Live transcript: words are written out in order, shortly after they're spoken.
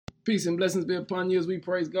Peace and blessings be upon you as we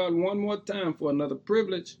praise God one more time for another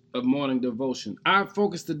privilege of morning devotion. Our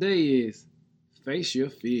focus today is face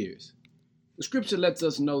your fears. The scripture lets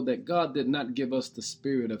us know that God did not give us the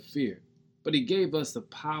spirit of fear, but he gave us the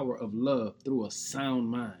power of love through a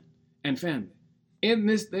sound mind. And family, in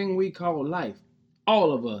this thing we call life,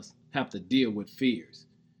 all of us have to deal with fears.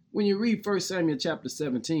 When you read 1 Samuel chapter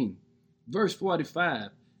 17, verse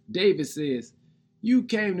 45, David says, "You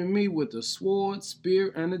came to me with a sword,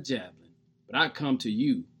 spear, and a javelin, but I come to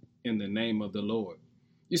you in the name of the Lord."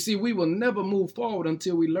 You see, we will never move forward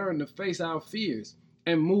until we learn to face our fears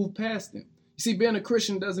and move past them. You see, being a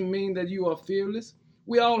Christian doesn't mean that you are fearless.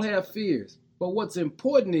 We all have fears, but what's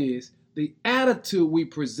important is the attitude we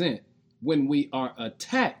present when we are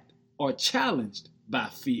attacked or challenged by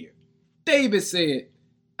fear. David said,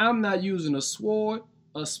 "I'm not using a sword,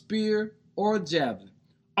 a spear, or a javelin.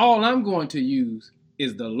 All I'm going to use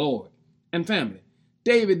is the Lord." And family,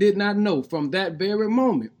 David did not know from that very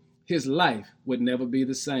moment his life would never be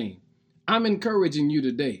the same. I'm encouraging you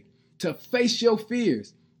today to face your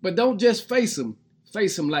fears, but don't just face them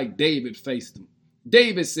like David faced them.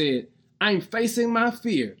 David said, "I'm facing my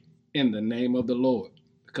fear in the name of the Lord."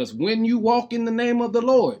 Because when you walk in the name of the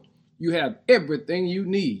Lord, you have everything you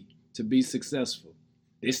need to be successful.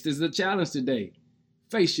 This is the challenge today.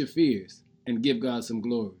 Face your fears and give God some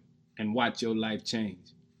glory and watch your life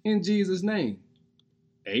change. In Jesus' name,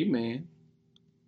 amen.